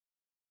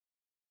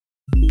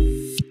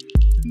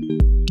Hi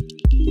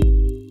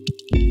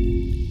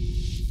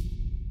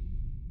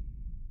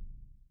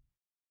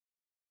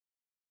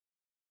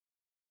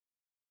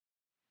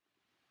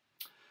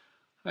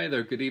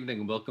there, good evening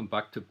and welcome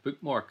back to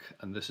Bookmark,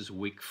 and this is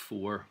week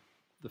 4.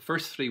 The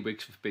first 3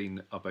 weeks have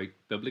been about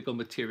biblical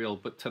material,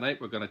 but tonight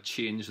we're going to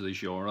change the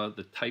genre,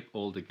 the type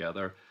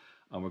altogether,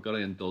 and we're going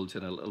to indulge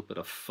in a little bit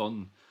of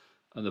fun.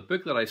 And the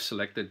book that I've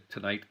selected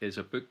tonight is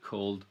a book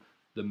called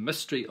The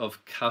Mystery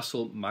of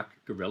Castle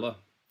MacGorilla,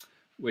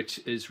 which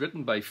is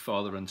written by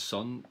father and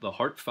son, the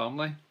Hart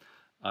family,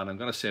 and I'm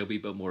going to say a wee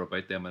bit more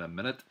about them in a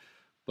minute.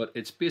 But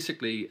it's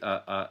basically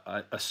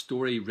a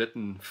story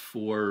written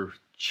for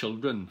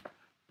children,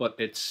 but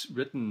it's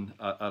written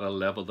at a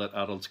level that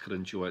adults could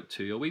enjoy it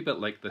too. A wee bit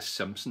like The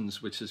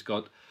Simpsons, which has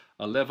got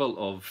a level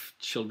of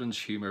children's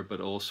humour,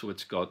 but also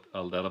it's got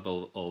a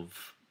level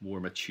of more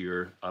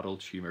mature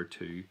adult humour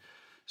too.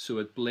 So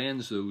it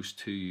blends those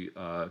two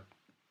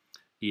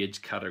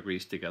age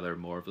categories together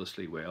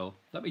marvellously well.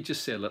 Let me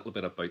just say a little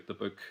bit about the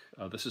book.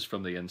 This is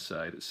from the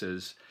inside. It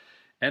says,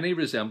 any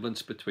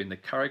resemblance between the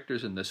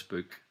characters in this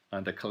book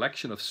and a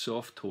collection of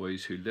soft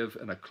toys who live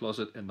in a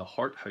closet in the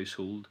Hart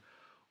household,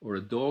 or a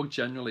dog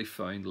generally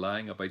found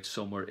lying about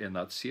somewhere in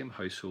that same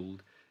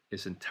household,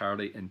 is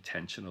entirely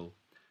intentional.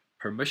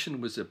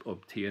 Permission was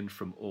obtained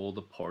from all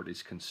the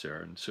parties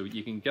concerned. So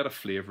you can get a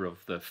flavour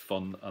of the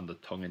fun and the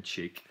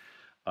tongue-in-cheek.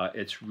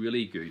 It's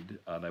really good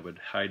and I would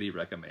highly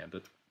recommend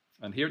it.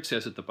 And here it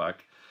says at the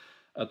back,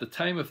 at the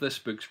time of this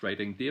book's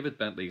writing, David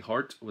Bentley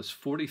Hart was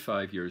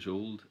 45 years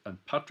old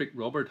and Patrick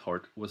Robert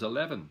Hart was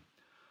 11.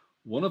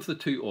 One of the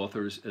two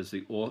authors is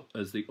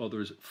the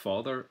other's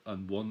father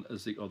and one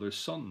is the other's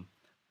son.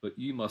 But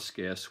you must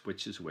guess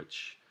which is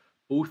which.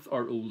 Both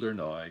are older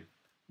now.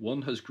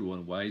 One has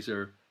grown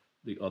wiser,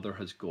 the other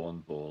has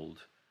gone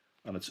bald.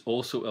 And it's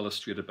also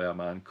illustrated by a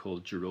man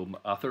called Jerome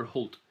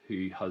Atherholt,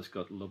 who has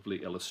got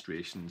lovely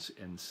illustrations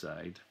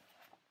inside.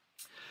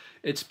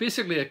 It's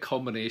basically a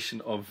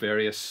combination of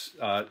various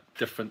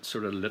different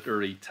sort of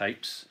literary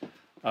types.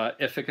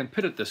 If I can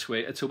put it this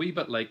way, it's a wee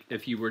bit like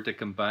if you were to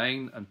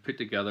combine and put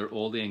together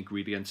all the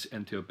ingredients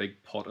into a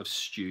big pot of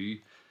stew.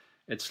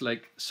 It's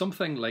like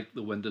something like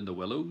The Wind in the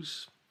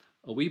Willows,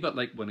 a wee bit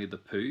like Winnie the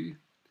Pooh,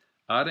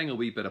 adding a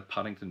wee bit of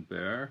Paddington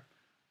Bear,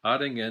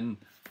 adding in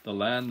The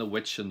Lion, the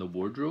Witch and the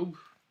Wardrobe,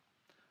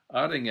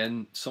 adding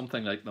in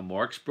something like the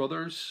Marx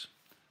Brothers,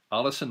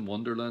 Alice in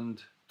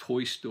Wonderland,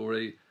 Toy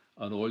Story,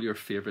 and all your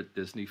favourite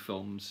Disney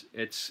films.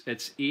 It's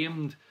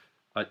aimed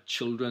at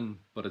children,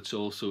 but it's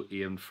also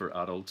aimed for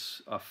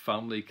adults. A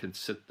family can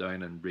sit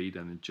down and read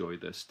and enjoy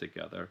this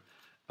together.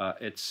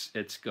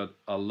 It's got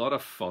a lot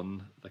of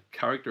fun. The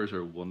characters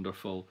are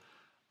wonderful,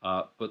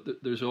 but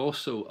there's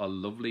also a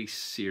lovely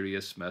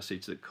serious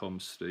message that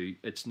comes through.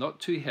 It's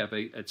not too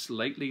heavy, it's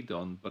lightly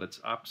done, but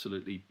it's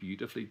absolutely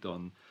beautifully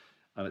done.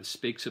 And it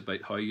speaks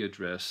about how you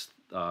address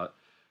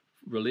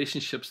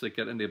relationships that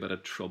get into a bit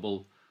of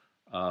trouble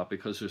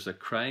because there's a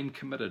crime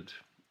committed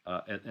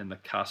in the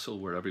castle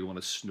where everyone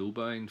is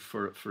snowbound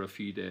for a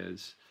few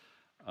days.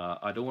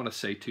 I don't want to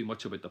say too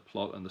much about the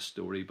plot and the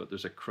story, but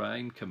there's a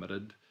crime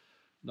committed.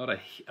 Not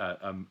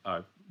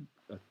a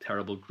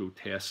terrible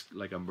grotesque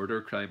like a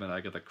murder crime in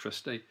Agatha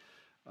Christie,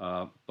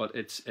 but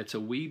it's a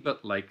wee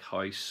bit like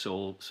how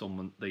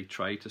they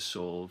try to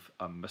solve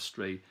a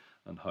mystery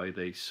and how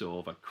they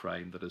solve a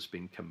crime that has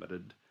been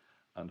committed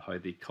and how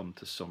they come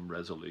to some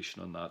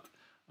resolution on that.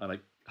 And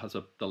it has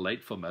a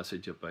delightful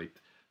message about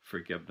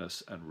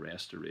forgiveness and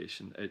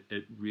restoration.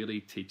 It really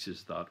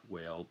teaches that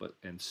well, but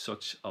in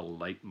such a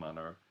light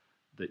manner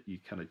that you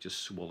kind of just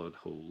swallow it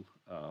whole.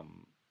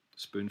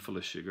 Spoonful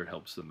of sugar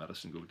helps the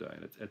medicine go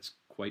down. It's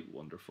quite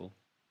wonderful.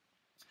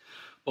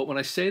 But when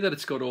I say that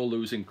it's got all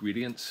those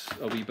ingredients,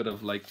 a wee bit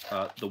of like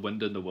The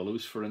Wind in the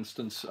Willows, for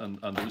instance, and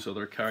those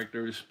other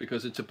characters,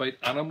 because it's about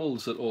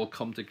animals that all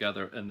come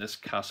together in this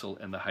castle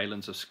in the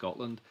Highlands of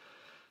Scotland.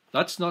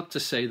 That's not to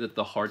say that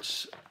the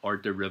Harts are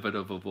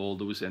derivative of all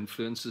those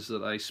influences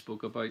that I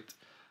spoke about.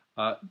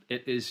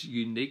 It is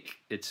unique,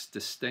 it's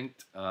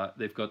distinct,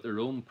 they've got their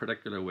own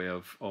particular way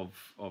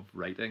of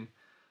writing.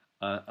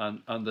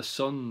 And the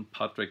son,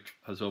 Patrick,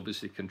 has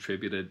obviously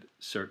contributed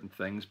certain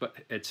things, but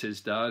it's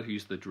his dad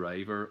who's the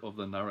driver of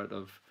the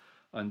narrative.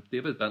 And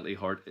David Bentley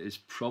Hart is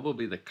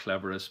probably the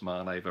cleverest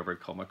man I've ever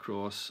come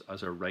across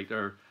as a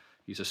writer.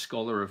 He's a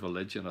scholar of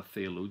religion, a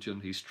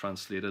theologian. He's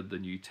translated the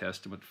New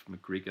Testament from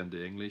Greek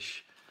into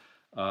English.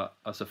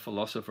 As a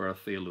philosopher, a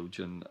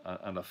theologian,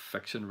 and a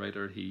fiction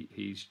writer,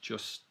 he's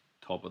just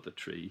top of the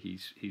tree.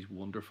 He's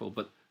wonderful.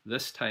 But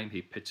this time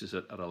he pitches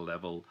it at a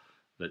level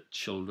that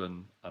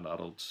children and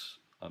adults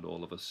and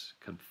all of us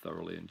can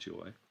thoroughly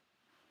enjoy.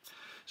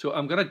 So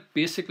I'm going to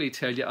basically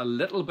tell you a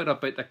little bit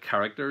about the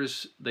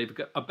characters. They've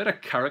got a bit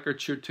of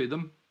caricature to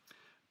them,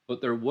 but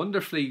they're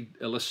wonderfully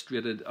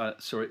illustrated.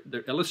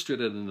 They're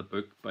illustrated in the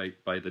book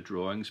by the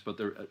drawings, but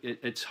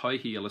it's how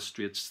he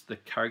illustrates the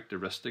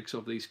characteristics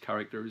of these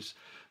characters.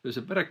 There's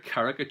a bit of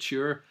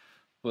caricature,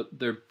 but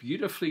they're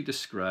beautifully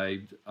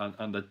described,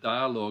 and the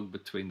dialogue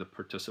between the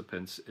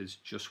participants is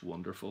just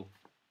wonderful.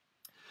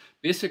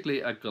 Basically,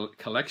 a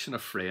collection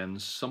of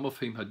friends, some of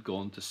whom had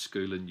gone to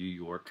school in New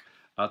York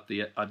at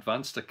the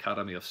Advanced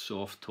Academy of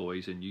Soft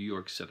Toys in New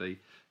York City,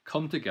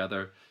 come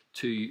together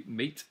to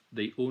meet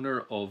the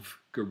owner of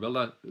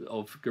Gorilla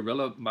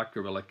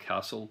MacGorilla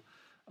Castle.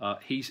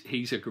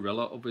 He's a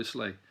gorilla,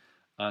 obviously,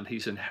 and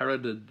he's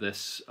inherited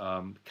this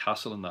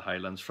castle in the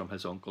Highlands from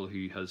his uncle,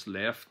 who has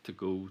left to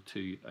go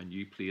to a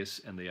new place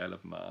in the Isle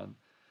of Man.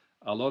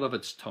 A lot of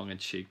it's tongue in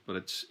cheek, but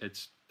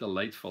it's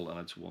delightful and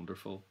it's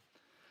wonderful.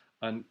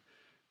 And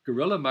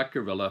Gorilla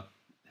MacGorilla,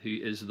 who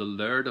is the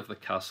laird of the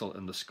castle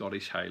in the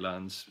Scottish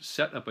Highlands,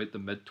 set about the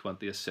mid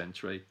 20th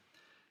century,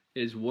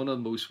 is one of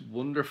the most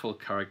wonderful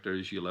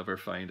characters you'll ever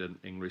find in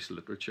English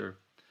literature.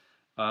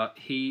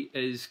 He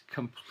is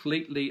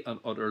completely and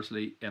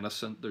utterly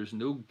innocent. There's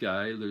no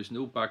guile, there's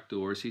no back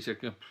doors. He's a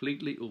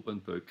completely open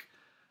book.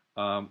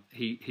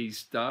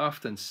 He's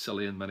daft and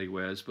silly in many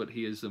ways, but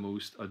he is the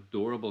most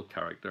adorable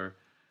character.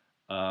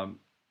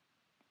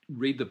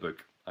 Read the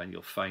book and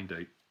you'll find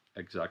out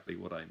exactly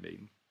what I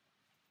mean.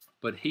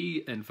 But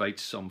he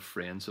invites some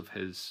friends of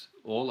his,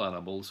 all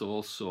animals,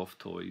 all soft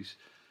toys,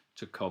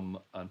 to come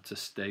and to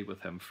stay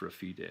with him for a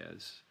few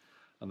days.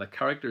 And the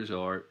characters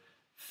are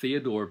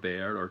Theodore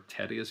Bear, or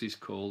Teddy as he's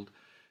called,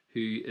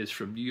 who is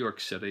from New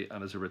York City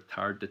and is a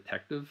retired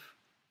detective.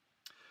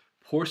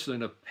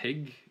 Porcelain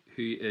Pig,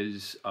 who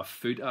is a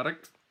food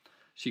addict.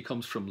 She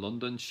comes from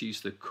London.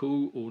 She's the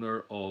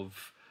co-owner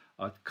of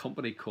a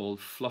company called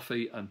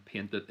Fluffy and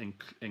Painted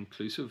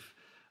Inclusive.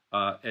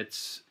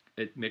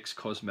 It makes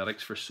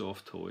cosmetics for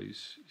soft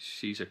toys.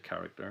 She's a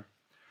character.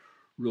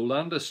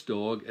 Rolandus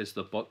Dog is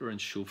the butler and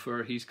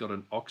chauffeur. He's got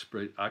an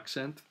Oxbridge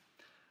accent,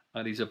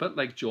 and he's a bit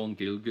like John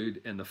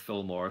Gielgud in the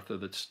film Arthur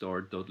that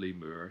starred Dudley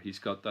Moore. He's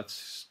got that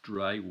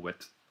dry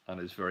wit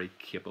and is very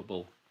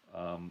capable.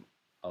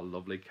 A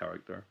lovely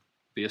character,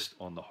 based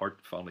on the Hart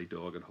family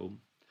dog at home.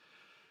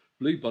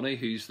 Blue Bunny,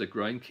 who's the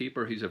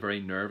groundkeeper, he's a very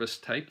nervous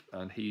type,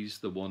 and he's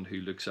the one who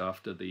looks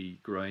after the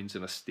grounds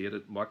and estate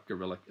at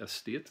MacGorilla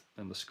Estate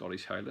in the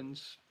Scottish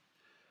Highlands.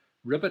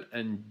 Ribbit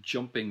and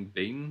Jumping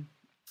Bean,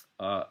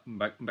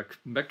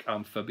 Mick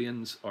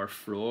amphibians are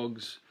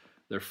frogs.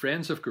 They're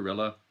friends of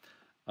Gorilla,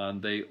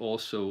 and they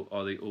also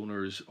are the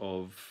owners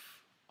of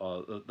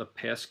the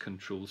pest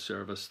control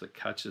service that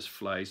catches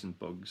flies and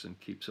bugs and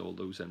keeps all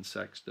those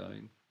insects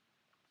down.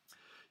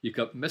 You've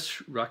got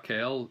Miss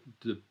Raquel,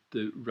 the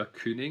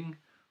raccooning,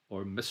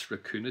 or Miss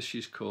Raccoon as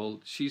she's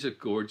called. She's a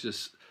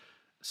gorgeous,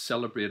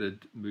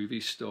 celebrated movie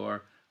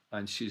star,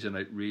 and she's an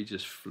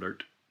outrageous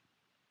flirt.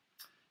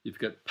 You've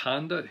got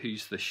Panda,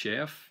 who's the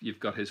chef. You've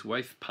got his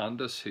wife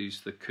Pandus, who's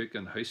the cook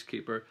and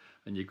housekeeper,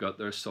 and you've got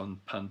their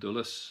son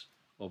Pandulus,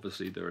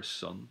 obviously their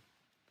son.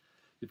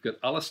 You've got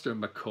Alistair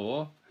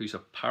McCaw, who's a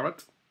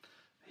parrot.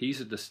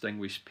 He's a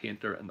distinguished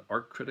painter and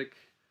art critic.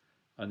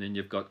 And then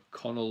you've got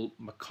Connell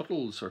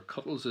McCuttles, or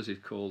Cuttles as he's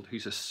called,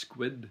 who's a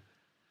squid.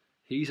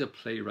 He's a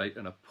playwright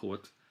and a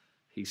poet.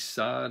 He's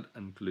sad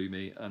and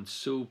gloomy and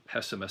so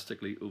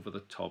pessimistically over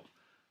the top,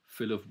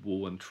 full of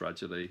woe and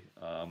tragedy.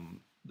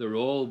 They're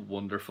all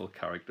wonderful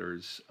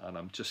characters, and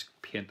I'm just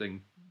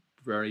painting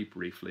very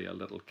briefly a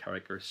little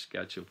character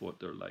sketch of what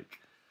they're like.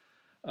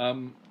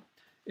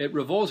 It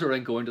revolves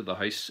around going to the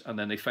house, and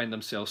then they find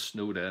themselves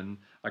snowed in.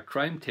 A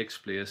crime takes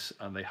place,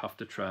 and they have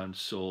to try and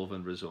solve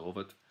and resolve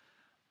it.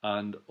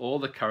 And all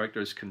the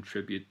characters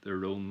contribute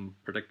their own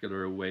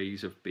particular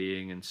ways of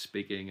being and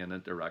speaking and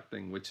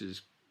interacting, which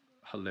is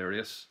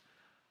hilarious.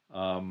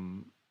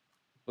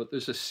 But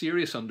there's a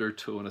serious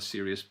undertone, a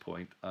serious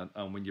point,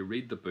 and when you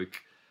read the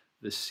book,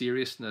 the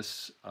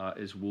seriousness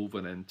is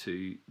woven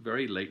into,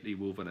 very lightly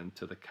woven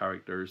into the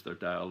characters, their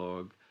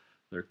dialogue,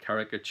 their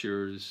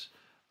caricatures,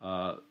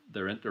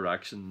 their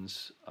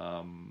interactions.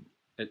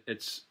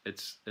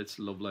 It's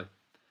lovely.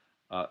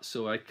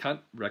 So I can't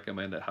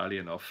recommend it highly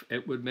enough.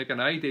 It would make an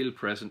ideal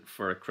present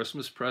for a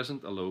Christmas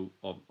present, although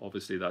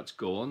obviously that's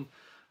gone.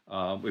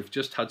 We've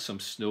just had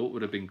some snow. It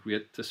would have been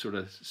great to sort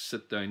of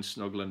sit down,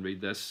 snuggle and read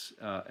this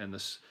in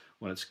this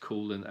when it's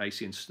cold and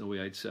icy and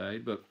snowy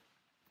outside. But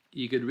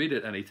you could read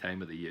it any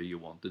time of the year you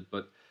wanted.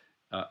 But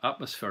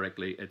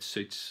atmospherically, it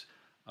suits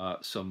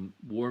some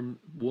warm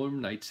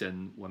nights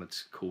in when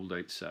it's cold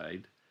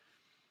outside.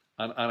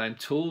 And I'm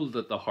told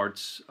that the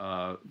Harts,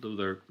 though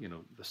they're,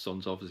 the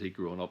son's obviously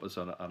grown up as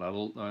an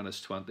adult now in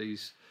his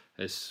 20s,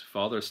 his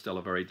father's still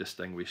a very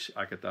distinguished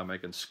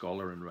academic and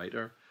scholar and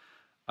writer.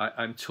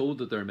 I'm told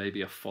that there may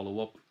be a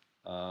follow-up.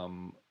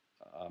 I'm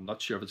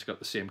not sure if it's got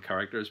the same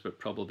characters, but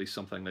probably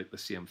something like the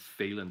same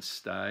feel and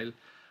style.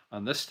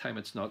 And this time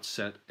it's not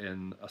set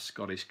in a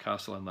Scottish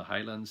castle in the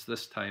Highlands.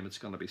 This time it's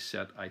going to be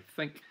set, I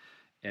think,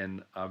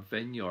 in a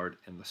vineyard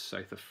in the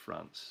south of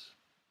France.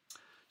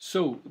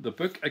 So the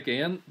book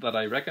again that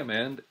I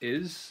recommend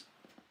is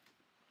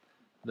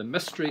The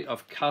Mystery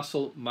of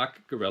Castle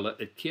MacGorilla.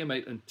 It came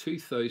out in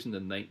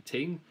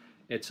 2019.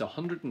 It's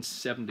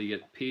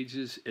 178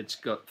 pages. It's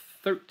got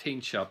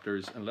 13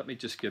 chapters, and let me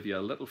just give you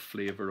a little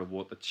flavour of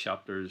what the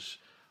chapters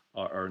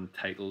are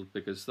entitled,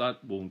 because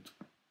that won't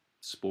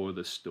spoil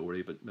the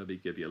story, but maybe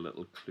give you a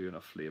little clue and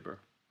a flavour.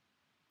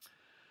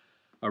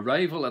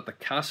 Arrival at the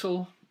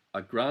castle,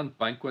 a grand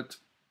banquet,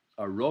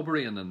 a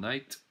robbery in the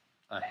night,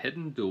 a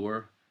hidden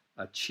door,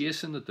 a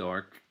chase in the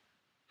dark,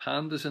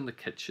 hand is in the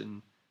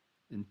kitchen,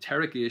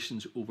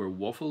 interrogations over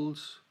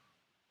waffles,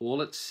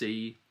 all at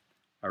sea,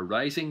 a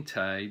rising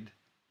tide,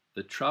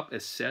 the trap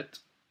is set,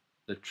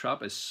 the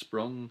trap is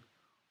sprung,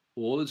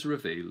 all is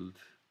revealed,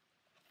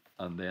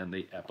 and then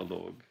the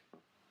epilogue.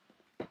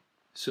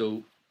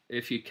 So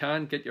if you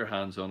can get your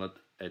hands on it,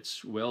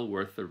 it's well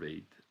worth the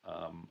read.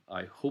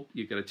 I hope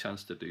you get a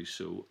chance to do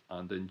so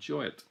and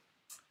enjoy it.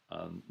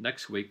 And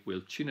next week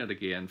we'll tune in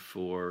again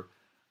for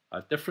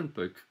a different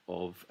book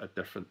of a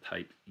different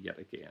type yet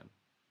again.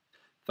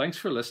 Thanks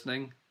for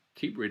listening.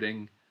 Keep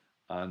reading,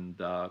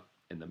 and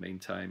in the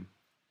meantime,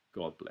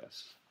 God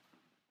bless.